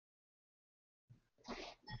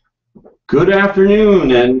Good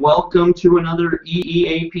afternoon and welcome to another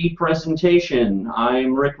EEAP presentation.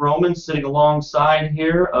 I'm Rick Roman, sitting alongside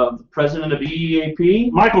here of the president of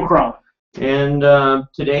EEAP, Michael Crown. And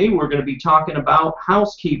today we're going to be talking about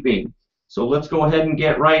housekeeping. So let's go ahead and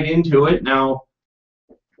get right into it. Now,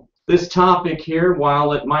 this topic here,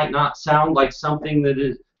 while it might not sound like something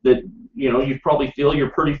that you probably feel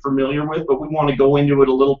you're pretty familiar with, but we want to go into it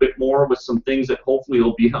a little bit more with some things that hopefully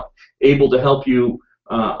will be able to help you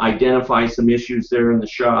identify some issues there in the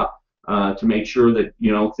shop to make sure that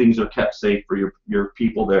things are kept safe for your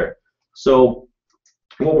people there. So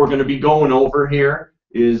what we're going to be going over here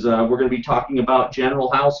is we're going to be talking about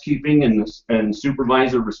general housekeeping and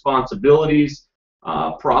supervisor responsibilities,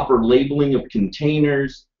 proper labeling of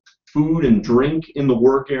containers, food and drink in the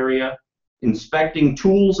work area, inspecting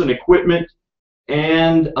tools and equipment,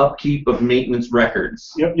 and upkeep of maintenance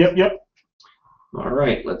records. Yep. All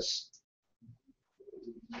right,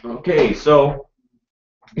 Okay, so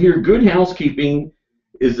here, good housekeeping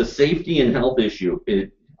is a safety and health issue.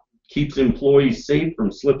 It keeps employees safe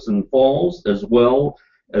from slips and falls, as well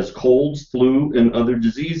as colds, flu, and other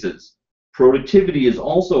diseases. Productivity is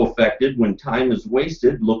also affected when time is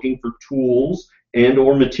wasted looking for tools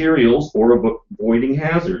and/or materials or avoiding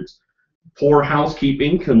hazards. Poor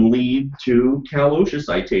housekeeping can lead to OSHA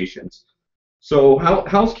citations. So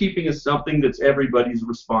housekeeping is something that's everybody's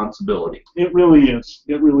responsibility. It really is.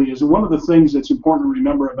 It really is. And one of the things that's important to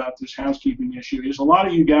remember about this housekeeping issue is a lot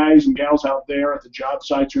of you guys and gals out there at the job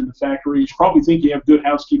sites or in the factories probably think you have good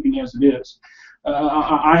housekeeping as it is.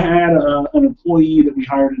 I had an employee that we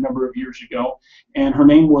hired a number of years ago, and her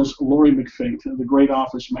name was Lori McFate, the great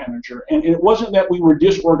office manager. And it wasn't that we were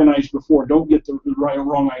disorganized before. Don't get the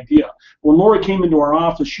wrong idea. When Lori came into our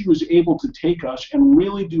office, she was able to take us and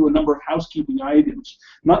really do a number of housekeeping items.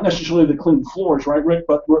 Not necessarily the clean floors, right, Rick,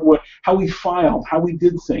 but how we filed, how we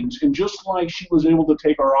did things. And just like she was able to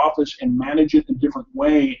take our office and manage it in a different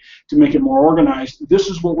way to make it more organized, this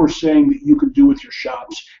is what we're saying that you can do with your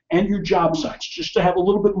shops and your job sites, just to have a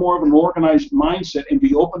little bit more of an organized mindset and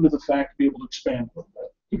be open to the fact to be able to expand a little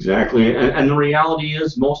bit. Exactly, and the reality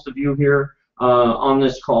is most of you here on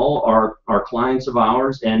this call are clients of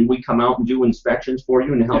ours, and we come out and do inspections for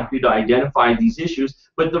you and help you to identify these issues.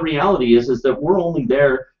 But the reality is that we're only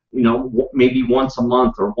there, maybe once a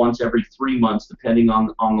month or once every 3 months, depending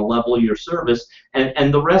on the level of your service.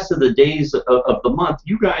 And the rest of the days of the month,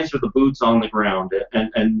 you guys are the boots on the ground,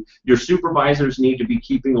 and your supervisors need to be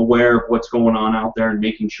keeping aware of what's going on out there and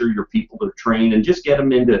making sure your people are trained and just get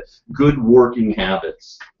them into good working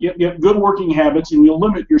habits. Yep, good working habits, and you'll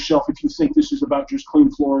limit yourself if you think this is about just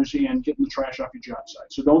clean floors and getting the trash off your job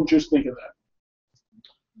site. So don't just think of that.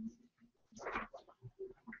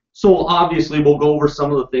 So obviously we'll go over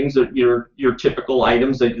some of the things that your typical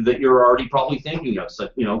items that you're already probably thinking of, so,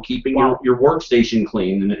 keeping your workstation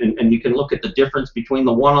clean, and you can look at the difference between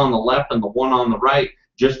the one on the left and the one on the right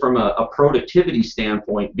just from a productivity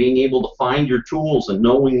standpoint, being able to find your tools and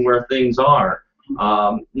knowing where things are.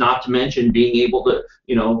 Not to mention being able to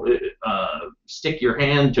stick your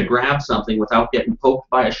hand to grab something without getting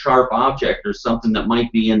poked by a sharp object or something that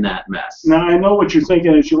might be in that mess. Now I know what you're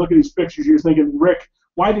thinking as you look at these pictures. You're thinking, Rick,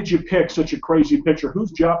 why did you pick such a crazy picture?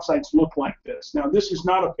 Whose job sites look like this? Now, this is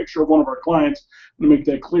not a picture of one of our clients, to make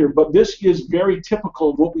that clear, but this is very typical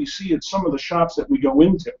of what we see at some of the shops that we go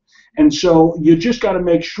into. And so you just got to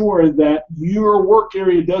make sure that your work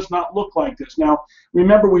area does not look like this. Now,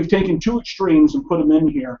 remember, we've taken two extremes and put them in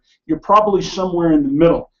here. You're probably somewhere in the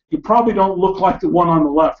middle. You probably don't look like the one on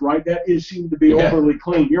the left, right? That is seemed to be overly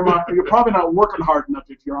clean. You're probably not working hard enough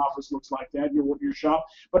if your office looks like that, your shop.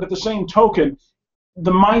 But at the same token,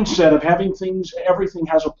 the mindset of having everything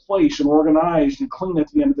has a place and organized and clean at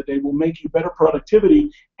the end of the day will make you better productivity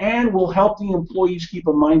and will help the employees keep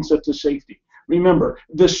a mindset to safety. Remember,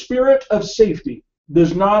 the spirit of safety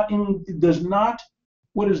does not,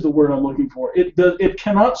 what is the word I'm looking for? It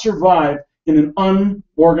cannot survive in an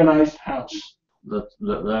unorganized house.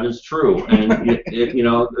 That is true, and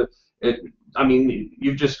I mean,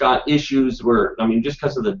 you've just got issues where, just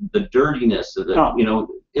because of the dirtiness of the,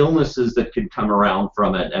 illnesses that could come around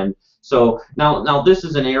from it. And so now this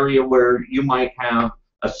is an area where you might have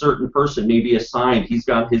a certain person maybe assigned, he's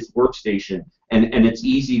got his workstation, and it's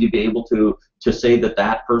easy to be able to say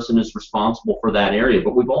that person is responsible for that area.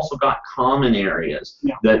 But we've also got common areas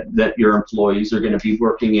that your employees are going to be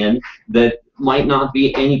working in that might not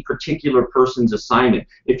be any particular person's assignment.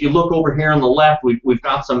 If you look over here on the left, we've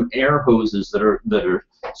got some air hoses that are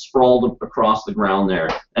sprawled across the ground there.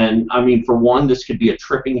 And I mean, for one, this could be a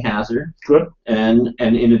tripping hazard. Good. And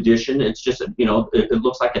in addition, it's just, you know, it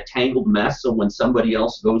looks like a tangled mess. So when somebody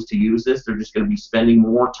else goes to use this, they're just going to be spending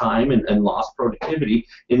more time and lost productivity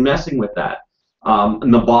in messing with that.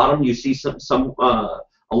 In the bottom, you see some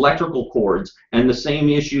electrical cords, and the same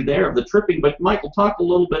issue there of the tripping. But Michael, talk a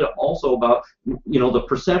little bit also about, you know, the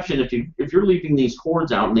perception. If you're leaving these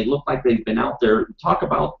cords out and they look like they've been out there, talk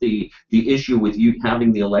about the issue with you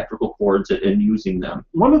having the electrical cords and using them.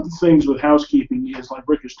 One of the things with housekeeping is, like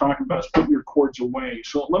Rick is talking about, is putting your cords away.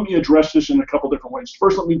 So let me address this in a couple different ways.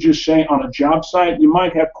 First, let me just say, on a job site, you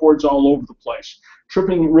might have cords all over the place.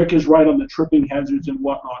 Tripping, Rick is right on the tripping hazards and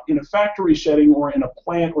whatnot. In a factory setting or in a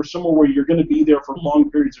plant or somewhere where you're going to be there for long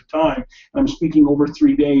periods of time, and I'm speaking over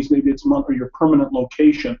 3 days, maybe it's a month, or your permanent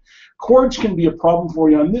location, cords can be a problem for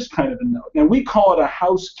you on this kind of a note. Now, we call it a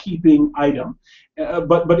housekeeping item,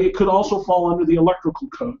 but it could also fall under the electrical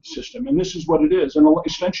code system, and this is what it is. An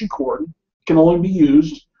extension cord can only be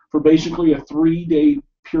used for basically a 3-day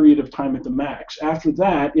period of time at the max. After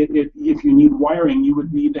that, if you need wiring, you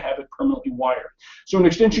would need to have it permanently wired. So an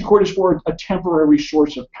extension cord is for a temporary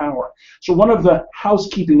source of power. So one of the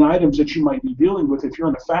housekeeping items that you might be dealing with, if you're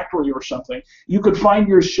in a factory or something, you could find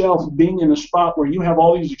yourself being in a spot where you have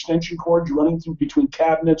all these extension cords running through between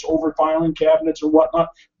cabinets, over filing cabinets or whatnot,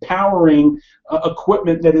 powering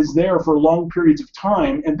equipment that is there for long periods of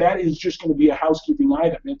time, and that is just going to be a housekeeping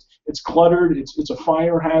item. It's cluttered, it's a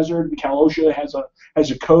fire hazard. Cal OSHA has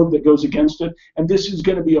a code that goes against it, and this is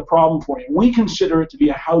going to be a problem for you. We consider it to be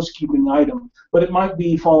a housekeeping item, but it might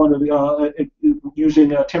be fall under the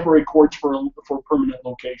using temporary cords for permanent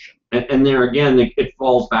location. And there again, it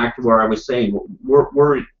falls back to where I was saying,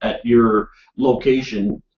 we're at your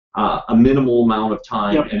location a minimal amount of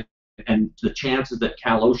time. Yep. And the chances that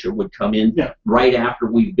Cal OSHA would come in right after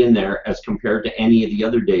we've been there as compared to any of the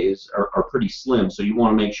other days are pretty slim. So you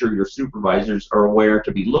want to make sure your supervisors are aware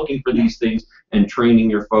to be looking for these things and training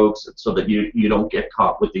your folks so that you don't get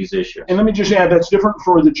caught with these issues. And let me just add, that's different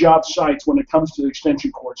for the job sites when it comes to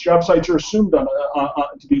extension cords. Job sites are assumed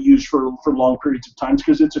to be used for long periods of time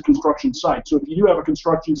because it's a construction site. So if you do have a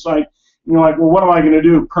construction site, you're like, well, what am I going to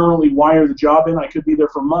do? Permanently wire the job in? I could be there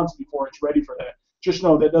for months before it's ready for that. Just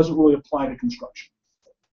know that doesn't really apply to construction.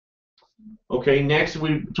 Okay, next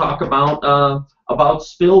we talk about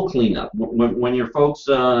spill cleanup. When your folks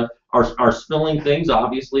are spilling things,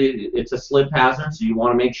 obviously it's a slip hazard, so you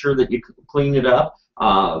want to make sure that you clean it up.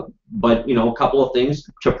 But you know, a couple of things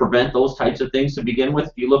to prevent those types of things to begin with.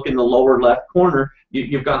 If you look in the lower left corner,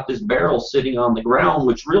 you've got this barrel sitting on the ground,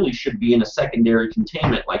 which really should be in a secondary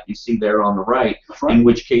containment like you see there on the right, in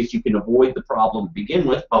which case you can avoid the problem to begin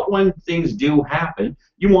with. But when things do happen,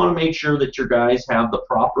 you want to make sure that your guys have the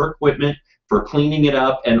proper equipment for cleaning it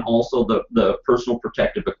up, and also the personal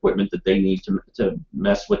protective equipment that they need to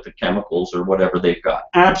mess with the chemicals or whatever they've got.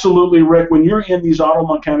 Absolutely, Rick. When you're in these auto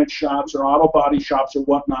mechanic shops or auto body shops or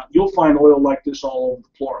whatnot, you'll find oil like this all over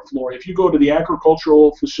the floor. If you go to the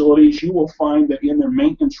agricultural facilities, you will find that in their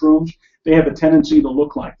maintenance rooms, they have a tendency to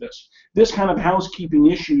look like this. This kind of housekeeping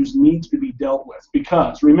issues needs to be dealt with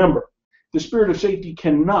because, remember, the spirit of safety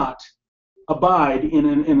cannot abide in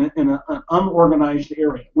an unorganized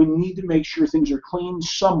area. We need to make sure things are clean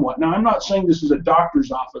somewhat. Now, I'm not saying this is a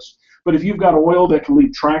doctor's office, but if you've got oil that can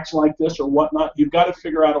leave tracks like this or whatnot, you've got to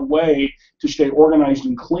figure out a way to stay organized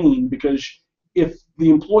and clean, because if the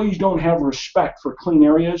employees don't have respect for clean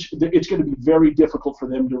areas, it's going to be very difficult for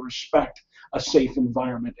them to respect a safe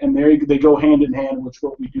environment. And they go hand in hand, which is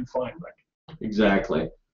what we do find, Rick. Exactly.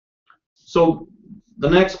 So the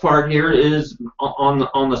next part here is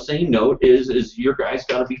on the same note is your guys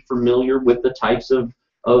got to be familiar with the types of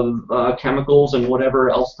chemicals and whatever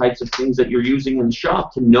else types of things that you're using in the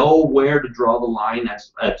shop to know where to draw the line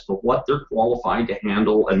as to what they're qualified to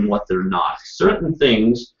handle and what they're not. Certain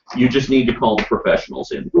things you just need to call the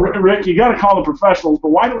professionals in. Rick, you got to call the professionals, but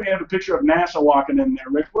why do we have a picture of NASA walking in there,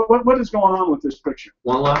 Rick? What is going on with this picture?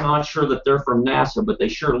 Well, I'm not sure that they're from NASA, but they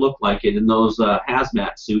sure look like it in those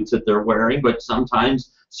hazmat suits that they're wearing. But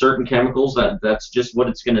sometimes certain chemicals, that's just what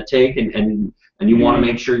it's going to take, and you want to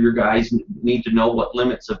make sure your guys need to know what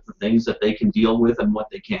limits of the things that they can deal with and what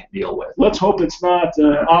they can't deal with. Let's hope it's not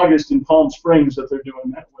August in Palm Springs that they're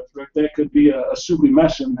doing that with, Rick. That could be a soupy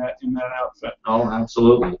mess in that outfit. Oh,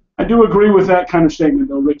 absolutely. I do agree with that kind of statement,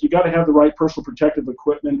 though, Rick. You got to have the right personal protective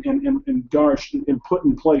equipment and guards and put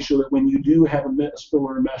in place so that when you do have a spill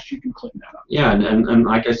or a mess, you can clean that up. Yeah, and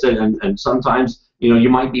like I said, and sometimes you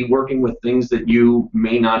might be working with things that you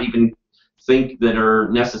may not even think that are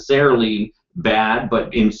necessarily bad,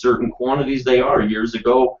 but in certain quantities they are. Years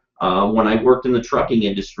ago, when I worked in the trucking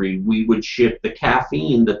industry, we would ship the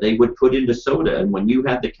caffeine that they would put into soda, and when you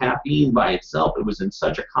had the caffeine by itself, it was in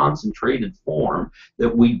such a concentrated form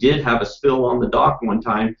that we did have a spill on the dock one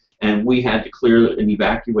time, and we had to clear and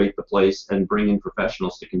evacuate the place and bring in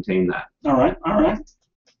professionals to contain that. All right, all right.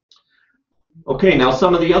 Okay, now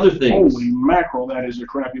some of the other things. Holy mackerel, that is a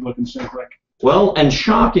crappy looking sink, Rick. Well, and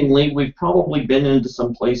shockingly, we've probably been into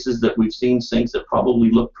some places that we've seen sinks that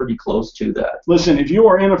probably look pretty close to that. Listen, if you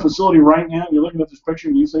are in a facility right now and you're looking at this picture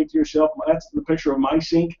and you think to yourself, well, that's the picture of my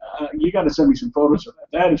sink, you got to send me some photos of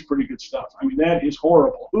that. That is pretty good stuff. I mean, that is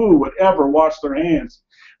horrible. Who would ever wash their hands?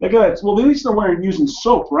 Look at that. Well, at least they're using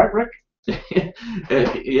soap, right, Rick? Yeah,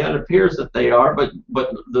 it appears that they are, but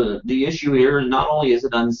the issue here, not only is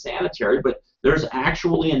it unsanitary, but there's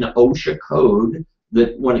actually an OSHA code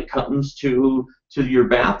that when it comes to your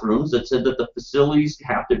bathrooms that said that the facilities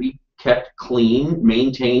have to be kept clean,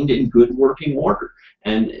 maintained in good working order.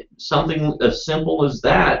 And something as simple as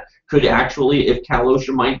that could actually, if Cal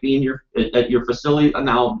OSHA might be in at your facility,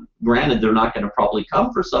 now granted they're not going to probably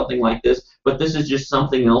come for something like this, but this is just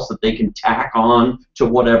something else that they can tack on to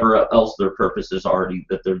whatever else their purpose is already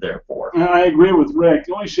that they're there for. And I agree with Rick.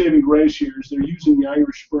 The only saving grace here is they're using the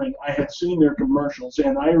Irish Spring. I have seen their commercials,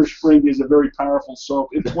 and Irish Spring is a very powerful soap.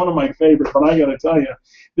 It's one of my favorites, but I got to tell you,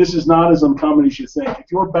 this is not as uncommon as you think.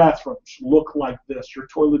 If your bathrooms look like this, your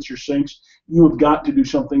toilets, your sinks, you have got to do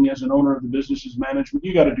something as an owner of the business, as management.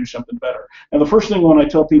 You got to do something better. And the first thing when I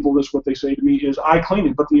tell people this, what they say to me is, I clean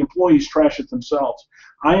it, but the employees trash it themselves.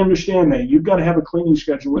 I understand that. You've got to have a cleaning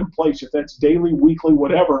schedule in place, if that's daily, weekly,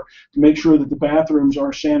 whatever, to make sure that the bathrooms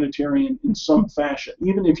are sanitary in some fashion.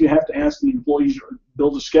 Even if you have to ask the employees or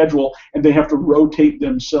build a schedule and they have to rotate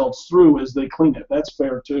themselves through as they clean it. That's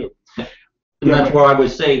fair too. And that's where I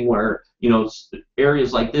was saying where,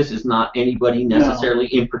 areas like this is not anybody necessarily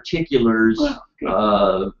in particular's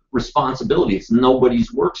responsibility. It's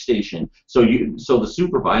nobody's workstation. So the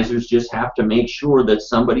supervisors just have to make sure that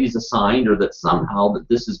somebody's assigned or that somehow that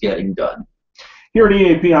this is getting done. Here at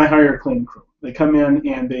EEAP, I hire a cleaning crew. They come in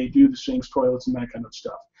and they do the sinks, toilets, and that kind of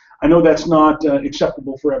stuff. I know that's not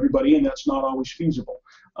acceptable for everybody, and that's not always feasible.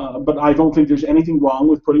 But I don't think there's anything wrong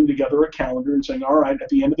with putting together a calendar and saying, all right, at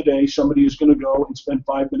the end of the day, somebody is going to go and spend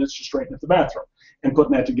 5 minutes to straighten up the bathroom and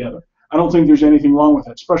putting that together. I don't think there's anything wrong with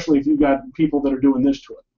that, especially if you've got people that are doing this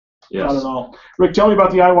to it. Yes. Not at all. Rick, tell me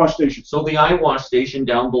about the eye wash station. So the eye wash station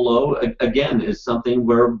down below, again, is something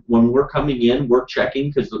where when we're coming in, we're checking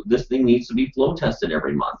because this thing needs to be flow tested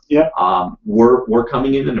every month. Yeah. We're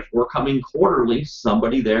coming in, and if we're coming quarterly,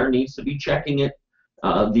 somebody there needs to be checking it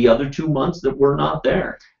the other 2 months that we're not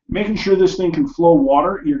there. Making sure this thing can flow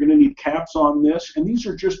water, you're going to need caps on this, and these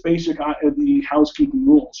are just basic the housekeeping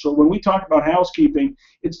rules. So when we talk about housekeeping,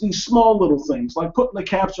 it's these small little things, like putting the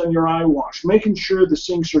caps on your eye wash, making sure the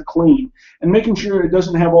sinks are clean, and making sure it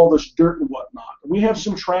doesn't have all this dirt and whatnot. We have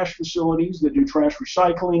some trash facilities that do trash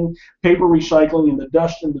recycling, paper recycling, and the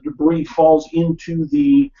dust and the debris falls into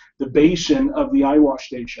the basin of the eye wash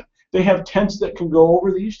station. They have tents that can go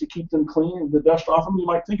over these to keep them clean and the dust off them. You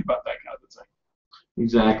might think about that kind of thing.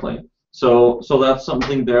 Exactly. So that's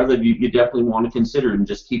something there that you definitely want to consider in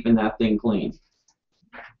just keeping that thing clean.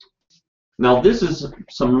 Now this is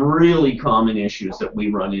some really common issues that we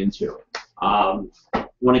run into.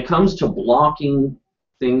 When it comes to blocking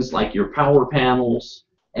things like your power panels,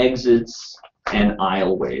 exits, and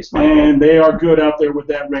aisleways. And they are good out there with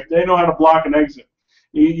that, Rick. They know how to block an exit.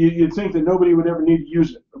 You'd think that nobody would ever need to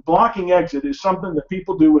use it. Blocking exit is something that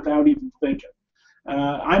people do without even thinking.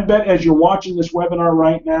 I bet as you're watching this webinar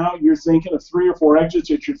right now, you're thinking of 3 or 4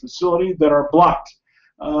 exits at your facility that are blocked.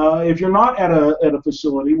 If you're not at a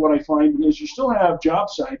facility, what I find is you still have job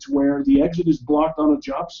sites where the exit is blocked on a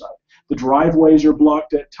job site. The driveways are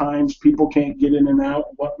blocked at times. People can't get in and out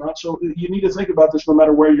and whatnot. So you need to think about this no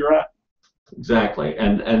matter where you're at. Exactly.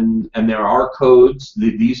 And there are codes.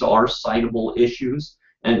 These are citable issues.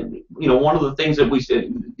 And one of the things that we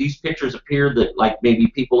said, these pictures appear that like maybe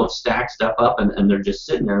people have stacked stuff up and they're just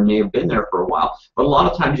sitting there and may have been there for a while. But a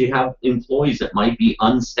lot of times you have employees that might be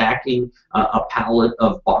unstacking a pallet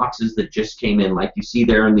of boxes that just came in, like you see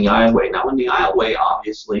there in the aisleway. Now in the aisleway,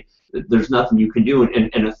 obviously, there's nothing you can do.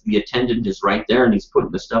 And if the attendant is right there and he's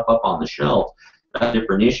putting the stuff up on the shelf, that's a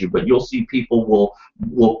different issue. But you'll see people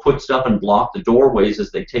will put stuff and block the doorways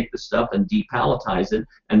as they take the stuff and depalletize it,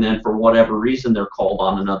 and then for whatever reason they're called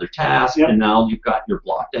on another task, and now you've got your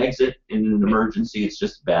blocked exit. In an emergency, it's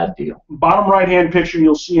just a bad deal. Bottom right-hand picture,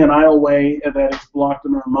 you'll see an aisleway that is blocked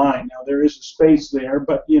in our mine. Now there is a space there,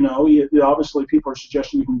 but you know, obviously people are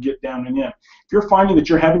suggesting you can get down and in. If you're finding that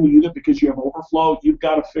you're having to use it because you have overflow, you've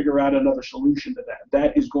got to figure out another solution to that.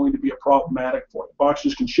 That is going to be a problematic for you.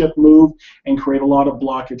 Boxes can shift, move, and create a lot of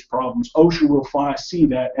blockage problems. OSHA will see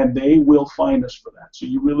that, and they will fine us for that. So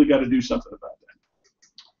you really got to do something about that.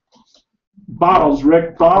 Bottles,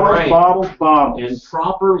 Rick. Bottles, right. bottles. And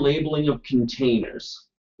proper labeling of containers.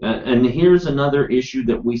 And here's another issue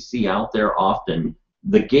that we see out there often.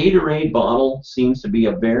 The Gatorade bottle seems to be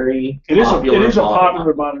a very popular It is a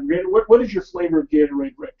popular bottle. What is your flavor of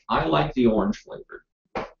Gatorade, Rick? I like the orange flavor.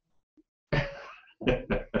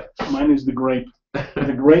 Mine is the grape.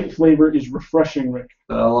 The grape flavor is refreshing, Rick.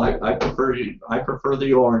 Well, I prefer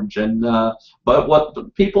the orange, and but what the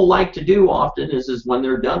people like to do often is when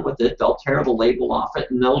they're done with it, they'll tear the label off it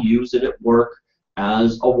and they'll use it at work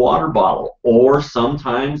as a water bottle, or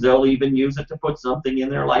sometimes they'll even use it to put something in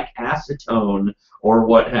there like acetone or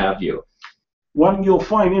what have you. What you'll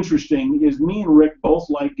find interesting is me and Rick both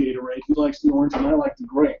like Gatorade. He likes the orange and I like the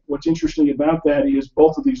grape. What's interesting about that is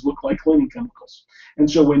both of these look like cleaning chemicals. And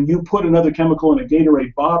so when you put another chemical in a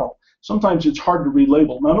Gatorade bottle, sometimes it's hard to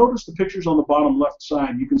relabel. Now notice the pictures on the bottom left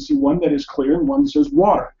side. You can see one that is clear and one that says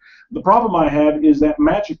water. The problem I have is that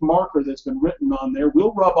magic marker that's been written on there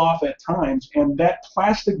will rub off at times, and that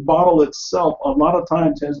plastic bottle itself a lot of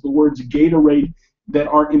times has the words Gatorade that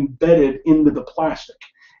are embedded into the plastic,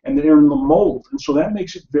 and they're in the mold, and so that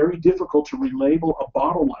makes it very difficult to relabel a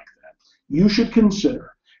bottle like that. You should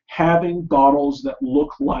consider having bottles that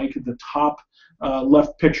look like the top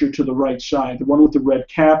left picture to the right side, the one with the red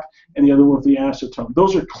cap and the other one with the acetone.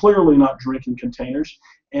 Those are clearly not drinking containers,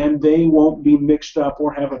 and they won't be mixed up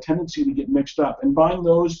or have a tendency to get mixed up. And buying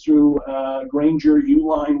those through Granger,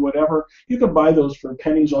 Uline, whatever, you can buy those for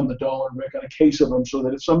pennies on the dollar, Rick, on a case of them, so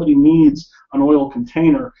that if somebody needs an oil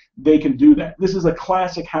container, they can do that. This is a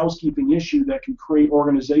classic housekeeping issue that can create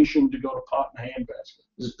organization to go to pot and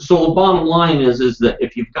handbasket. So the bottom line is that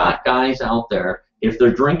if you've got guys out there, if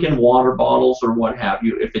they're drinking water bottles or what have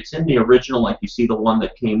you, if it's in the original, like you see the one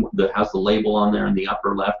that has the label on there in the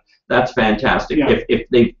upper left, that's fantastic. Yeah.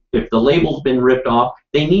 If the label's been ripped off,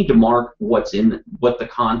 they need to mark what the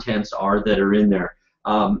contents are that are in there.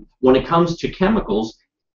 When it comes to chemicals,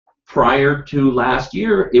 prior to last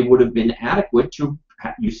year, it would have been adequate to,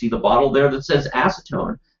 you see the bottle there that says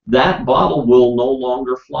acetone. That bottle will no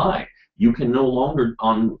longer fly. You can no longer,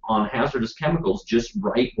 on hazardous chemicals, just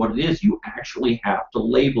write what it is. You actually have to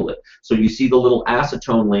label it. So you see the little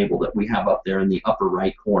acetone label that we have up there in the upper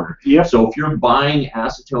right corner. Yep. So if you're buying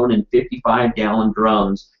acetone in 55-gallon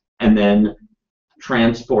drums and then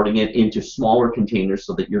transporting it into smaller containers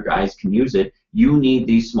so that your guys can use it, you need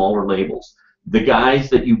these smaller labels. The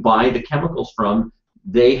guys that you buy the chemicals from,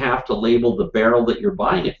 they have to label the barrel that you're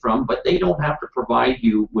buying it from, but they don't have to provide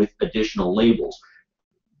you with additional labels.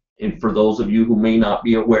 And for those of you who may not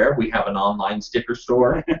be aware, we have an online sticker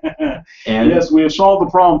store. And yes, we have solved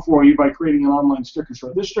the problem for you by creating an online sticker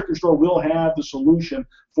store. This sticker store will have the solution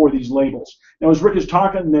for these labels. Now, as Rick is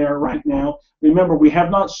talking there right now, remember, we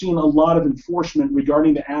have not seen a lot of enforcement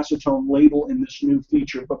regarding the acetone label in this new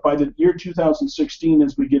feature, but by the year 2016,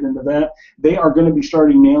 as we get into that, they are going to be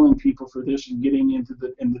starting nailing people for this and getting into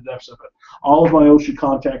the depths of it. All of my OSHA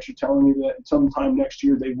contacts are telling me that sometime next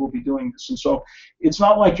year they will be doing this, and so it's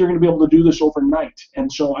not like you're going to be able to do this overnight. And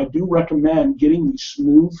so I do recommend getting these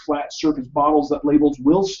smooth, flat surface bottles that labels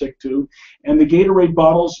will stick to, and the Gatorade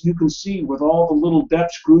bottles, you can see with all the little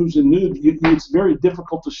depths, grooves, and nudes, it's very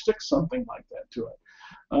difficult to stick something like that to it.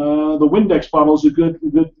 The Windex bottle is a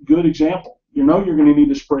good example. You know you're going to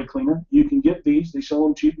need a spray cleaner. You can get these. They sell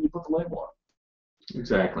them cheap, and you put the label on.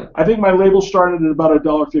 Exactly. I think my labels started at about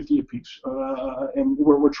 $1.50 a piece, and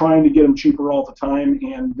we're trying to get them cheaper all the time,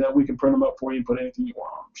 and we can print them up for you and put anything you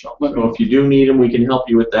want on them. So if you do need them, we can help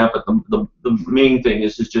you with that. But the main thing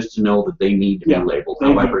is just to know that they need to be labeled,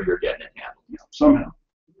 however you're getting it handled. Yeah, somehow.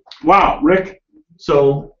 Wow, Rick.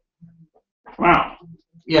 So, wow.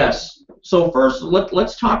 Yes. So first,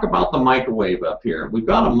 let's talk about the microwave up here. We've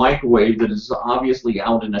got a microwave that is obviously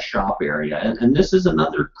out in a shop area, and this is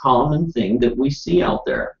another common thing that we see out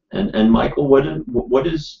there. And Michael, what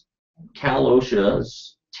is Cal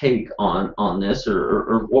OSHA's take on this,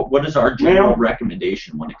 or what is our general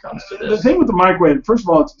recommendation when it comes to this? The thing with the microwave, first of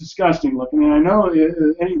all, it's disgusting looking. And I know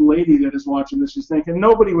any lady that is watching this is thinking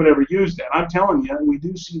nobody would ever use that. I'm telling you, we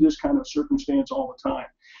do see this kind of circumstance all the time.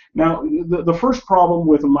 Now, the first problem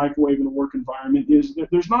with a microwave in a work environment is that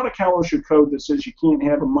there's not a CalOSHA code that says you can't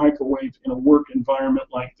have a microwave in a work environment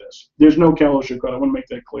like this. There's no CalOSHA code. I want to make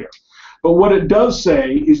that clear. But what it does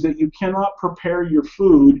say is that you cannot prepare your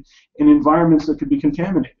food in environments that could be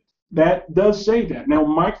contaminated. That does say that. Now,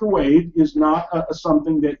 microwave is not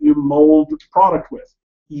something that you mold product with.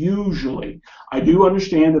 Usually. I do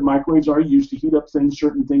understand that microwaves are used to heat up things,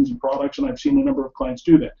 certain things and products, and I've seen a number of clients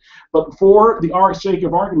do that. But for the sake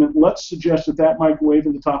of argument, let's suggest that that microwave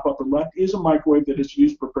in the top upper left is a microwave that is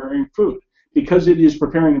used preparing food. Because it is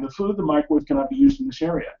preparing the food, the microwave cannot be used in this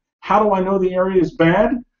area. How do I know the area is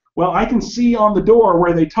bad? Well, I can see on the door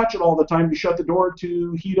where they touch it all the time to shut the door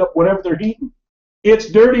to heat up whatever they're heating. It's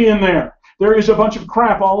dirty in there. There is a bunch of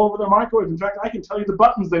crap all over their microwave. In fact, I can tell you the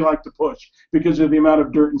buttons they like to push because of the amount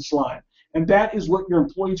of dirt and slime. And that is what your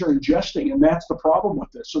employees are ingesting, and that's the problem with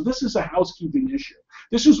this. So this is a housekeeping issue.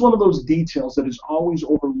 This is one of those details that is always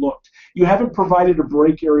overlooked. You haven't provided a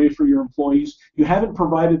break area for your employees. You haven't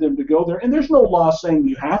provided them to go there. And there's no law saying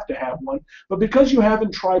you have to have one. But because you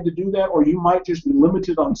haven't tried to do that, or you might just be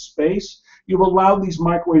limited on space, you've allowed these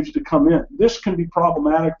microwaves to come in. This can be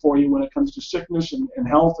problematic for you when it comes to sickness and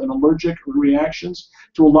health and allergic reactions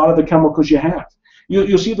to a lot of the chemicals you have.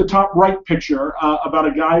 You'll see the top right picture about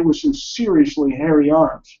a guy with some seriously hairy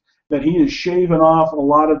arms that he is shaving off a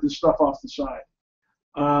lot of the stuff off the side.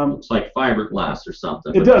 Looks like fiberglass or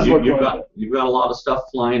something. It does look like it. You've got a lot of stuff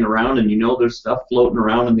flying around, and you know there's stuff floating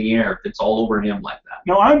around in the air if it's all over him like that.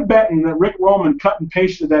 Now, I'm betting that Rick Roman cut and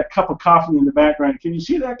pasted that cup of coffee in the background. Can you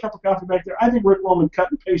see that cup of coffee back there? I think Rick Roman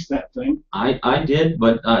cut and pasted that thing. I did,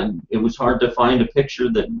 but it was hard to find a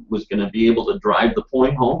picture that was going to be able to drive the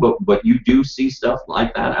point home, but you do see stuff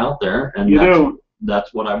like that out there, and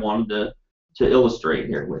that's what I wanted to illustrate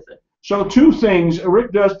here with it. So two things.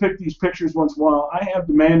 Rick does pick these pictures once in a while. I have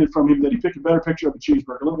demanded from him that he pick a better picture of a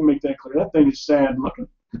cheeseburger. Let me make that clear. That thing is sad looking.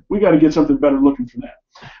 We got to get something better looking for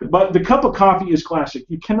that. But the cup of coffee is classic.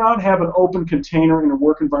 You cannot have an open container in a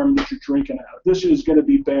work environment that you're drinking out of. This is going to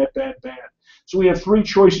be bad, bad, bad. So we have three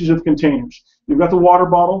choices of containers. You've got the water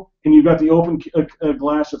bottle, and you've got the open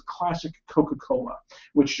glass of classic Coca-Cola,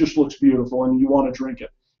 which just looks beautiful, and you want to drink it.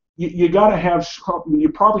 You got to have. You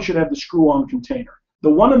probably should have the screw-on container. The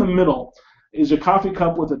one in the middle is a coffee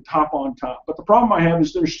cup with a top on top. But the problem I have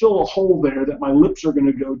is there's still a hole there that my lips are going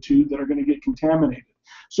to go to that are going to get contaminated.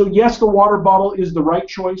 So yes, the water bottle is the right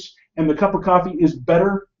choice, and the cup of coffee is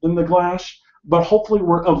better than the glass. But hopefully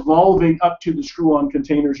we're evolving up to the screw-on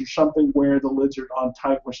containers or something where the lids are on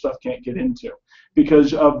tight where stuff can't get into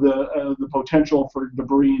because of the potential for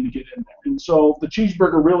debris to get in there. And so the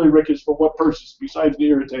cheeseburger really, Rick, is for what purpose besides the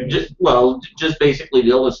irritation? Just basically to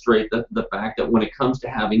illustrate the fact that when it comes to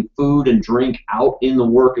having food and drink out in the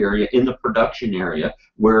work area, in the production area,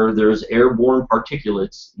 where there's airborne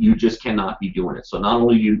particulates, you just cannot be doing it. So not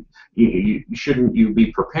only you shouldn't you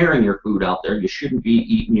be preparing your food out there, you shouldn't be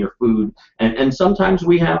eating your food. And sometimes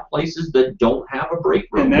we have places that don't have a break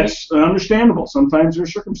room. And that's understandable. Sometimes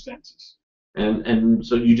there's circumstances. And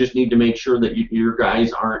so you just need to make sure that your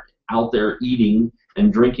guys aren't out there eating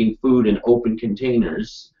and drinking food in open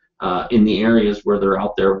containers in the areas where they're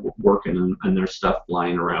out there working and there's stuff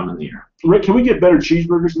flying around in the air. Rick, can we get better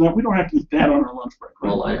cheeseburgers than that? We don't have to eat that on our lunch break.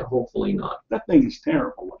 Right? Well, hopefully not. That thing is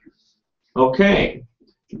terrible. Okay.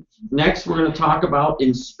 Next, we're going to talk about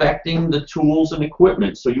inspecting the tools and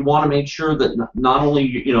equipment. So you want to make sure that not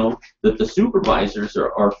only that the supervisors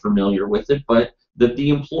are familiar with it, but that the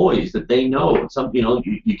employees, that they know.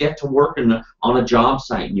 You get to work on a job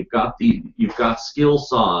site, and you've got skill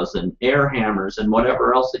saws and air hammers and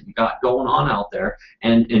whatever else that you got going on out there,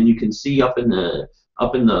 and you can see up in the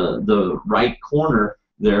right corner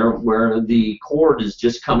there where the cord is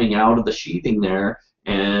just coming out of the sheathing there.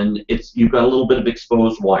 And you've got a little bit of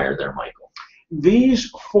exposed wire there, Michael. These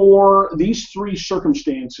three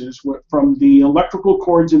circumstances, from the electrical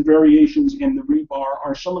cords and variations in the rebar,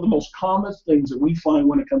 are some of the most common things that we find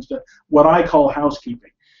when it comes to what I call housekeeping.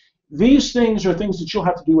 These things are things that you'll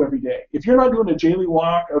have to do every day. If you're not doing a daily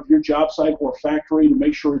walk of your job site or factory to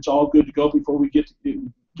make sure it's all good to go before we get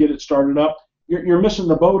it started up, you're missing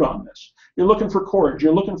the boat on this. You're looking for cords.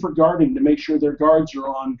 You're looking for guarding to make sure their guards are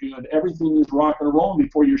on good. Everything is rocking and rolling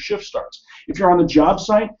before your shift starts. If you're on a job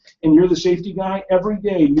site and you're the safety guy, every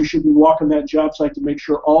day you should be walking that job site to make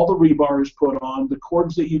sure all the rebar is put on, the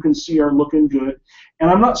cords that you can see are looking good. And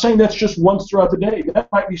I'm not saying that's just once throughout the day. That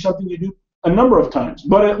might be something you do a number of times.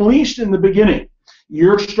 But at least in the beginning,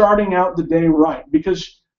 you're starting out the day right.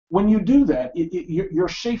 Because when you do that, you're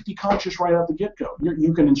safety conscious right out the get-go.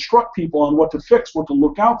 You can instruct people on what to fix, what to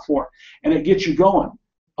look out for, and it gets you going.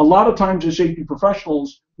 A lot of times as safety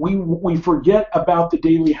professionals, we forget about the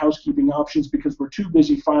daily housekeeping options because we're too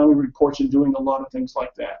busy filing reports and doing a lot of things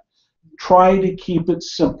like that. Try to keep it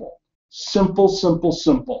simple. Simple, simple,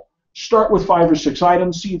 simple. Start with 5 or 6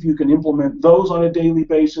 items, see if you can implement those on a daily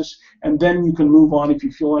basis, and then you can move on if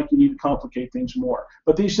you feel like you need to complicate things more.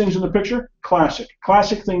 But these things in the picture, classic.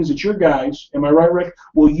 Classic things that your guys, am I right, Rick,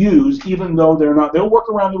 will use even though they're not. They'll work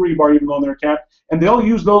around the rebar even though they're capped, and they'll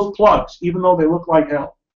use those plugs even though they look like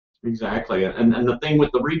hell. Exactly, and the thing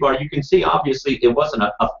with the rebar, you can see obviously it wasn't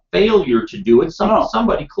a failure to do it.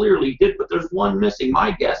 Somebody clearly did, but there's one missing.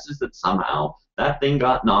 My guess is that somehow that thing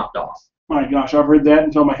got knocked off. My gosh, I've read that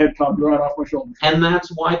until my head comes right off my shoulders. And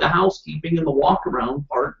that's why the housekeeping and the walk-around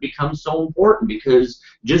part becomes so important, because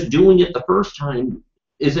just doing it the first time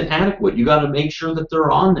isn't adequate. You got to make sure that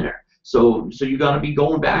they're on there. So you got to be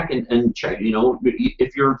going back and check. You know,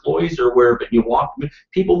 if your employees are aware of it,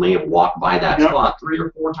 people may have walked by that spot 3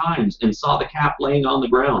 or 4 times and saw the cap laying on the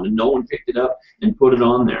ground, and no one picked it up and put it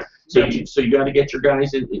on there. So you got to get your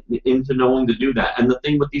guys into knowing to do that. And the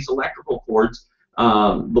thing with these electrical cords,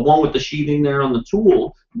 the one with the sheathing there on the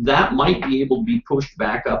tool, that might be able to be pushed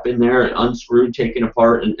back up in there, unscrewed, taken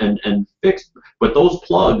apart, and fixed. But those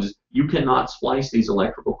plugs, you cannot splice these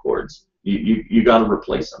electrical cords. You got to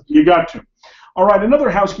replace them. You got to. All right, another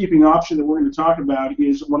housekeeping option that we're going to talk about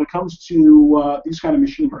is when it comes to these kind of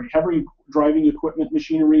machinery, heavy driving equipment,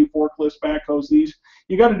 machinery, forklifts, backhoes, these,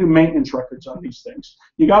 you got to do maintenance records on these things.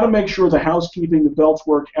 You got to make sure the housekeeping, the belts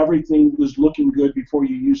work, everything is looking good before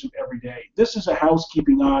you use them every day. This is a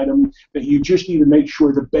housekeeping item that you just need to make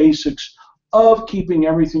sure the basics of keeping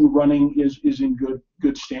everything running is in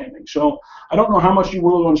good standing. So I don't know how much you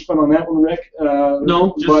really want to spend on that one, Rick.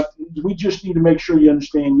 No, but we just need to make sure you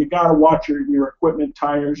understand. You got to watch your equipment,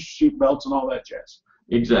 tires, seat belts, and all that jazz.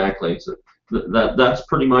 Exactly. So that's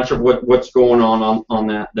pretty much of what's going on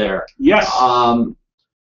that there. Yes.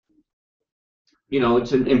 You know,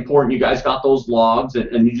 it's important. You guys got those logs,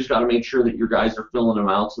 and you just got to make sure that your guys are filling them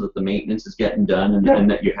out so that the maintenance is getting done,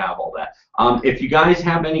 and that you have all that. If you guys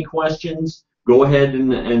have any questions, go ahead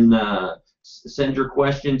and send your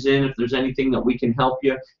questions in. If there's anything that we can help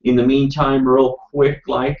you. In the meantime, real quick,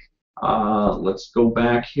 let's go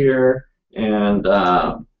back here, and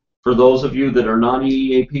for those of you that are not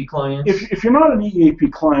EEAP clients, if you're not an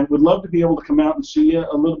EEAP client, we'd love to be able to come out and see you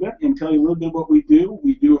a little bit and tell you a little bit what we do.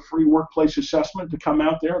 We do a free workplace assessment to come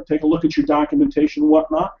out there, take a look at your documentation and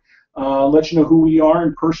whatnot, let you know who we are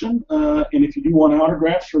in person, and if you do want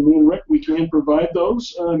autographs from me and Rick, we can provide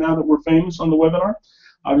those now that we're famous on the webinar.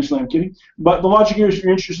 Obviously, I'm kidding. But the logic here is if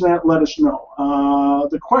you're interested in that, let us know.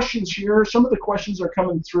 The questions here, some of the questions are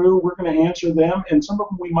coming through. We're going to answer them, and some of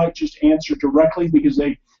them we might just answer directly because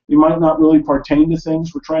they might not really pertain to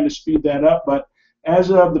things. We're trying to speed that up. But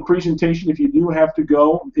as of the presentation, if you do have to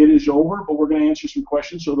go, it is over. But we're going to answer some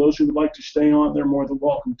questions. So those who would like to stay on, they're more than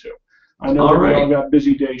welcome to. I know we all got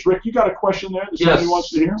busy days. Rick, you got a question there that somebody wants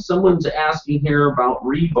to hear? Someone's asking here about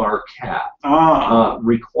rebar cap.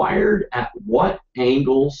 Required at what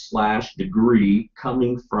angle/degree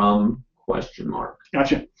coming from ?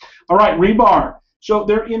 Gotcha. All right, rebar. So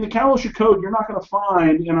there in the Cal OSHA code, you're not going to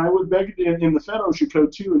find, and I would beg in the Fed OSHA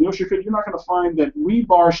code too, in the OSHA code, you're not going to find that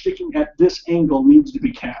rebar sticking at this angle needs to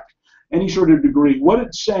be capped, any sort of degree. What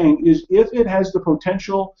it's saying is if it has the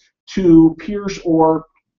potential to pierce or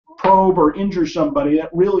probe or injure somebody,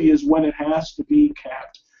 that really is when it has to be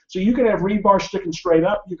capped. So you can have rebar sticking straight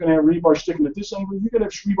up, you can have rebar sticking at this angle, you can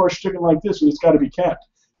have rebar sticking like this, and it's got to be capped.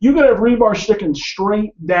 You can have rebar sticking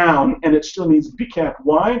straight down, and it still needs to be capped.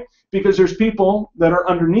 Why? Because there's people that are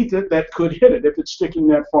underneath it that could hit it if it's sticking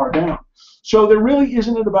that far down. So there really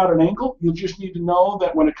isn't it about an angle. You just need to know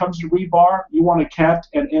that when it comes to rebar, you want it capped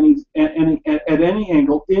at any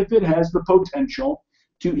angle if it has the potential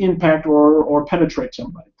to impact or penetrate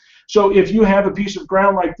somebody. So if you have a piece of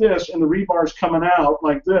ground like this and the rebar is coming out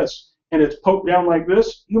like this and it's poked down like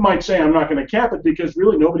this, you might say I'm not going to cap it because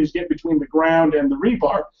really nobody's getting between the ground and the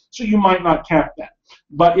rebar, so you might not cap that.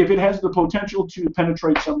 But if it has the potential to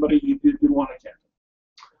penetrate somebody, you want to cap it.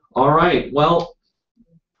 All right. Well,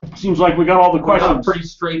 seems like we got all the questions. We got a pretty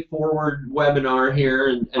straightforward webinar here,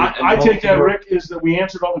 and I take that, Rick, is that we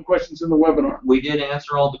answered all the questions in the webinar. We did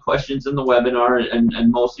answer all the questions in the webinar,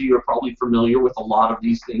 and most of you are probably familiar with a lot of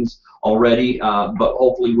these things already, but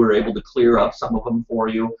hopefully we're able to clear up some of them for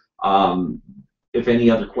you. If any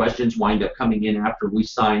other questions wind up coming in after we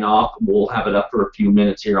sign off, we'll have it up for a few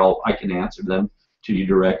minutes here. I can answer them to you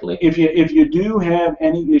directly. If you do have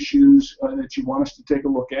any issues that you want us to take a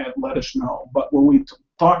look at, let us know. But when we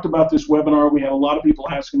talked about this webinar, we had a lot of people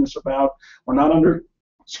asking us about, we're not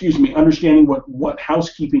understanding what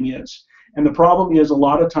housekeeping is. And the problem is, a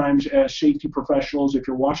lot of times as safety professionals, if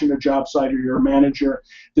you're watching a job site or you're a manager,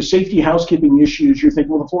 the safety housekeeping issues, you're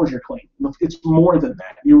thinking, well, the floors are clean. It's more than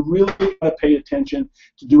that. You really got to pay attention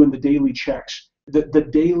to doing the daily checks, the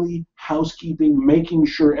daily housekeeping, making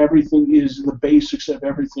sure everything is, the basics of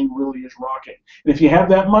everything really is rocking. And if you have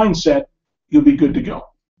that mindset, you'll be good to go.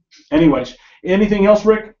 Anyways, anything else,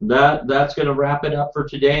 Rick? That's going to wrap it up for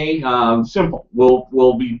today. Simple.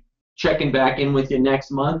 We'll be checking back in with you next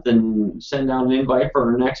month and send out an invite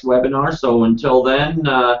for our next webinar. So until then,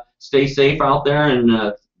 stay safe out there,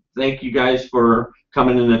 and thank you guys for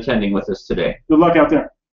coming and attending with us today. Good luck out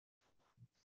there.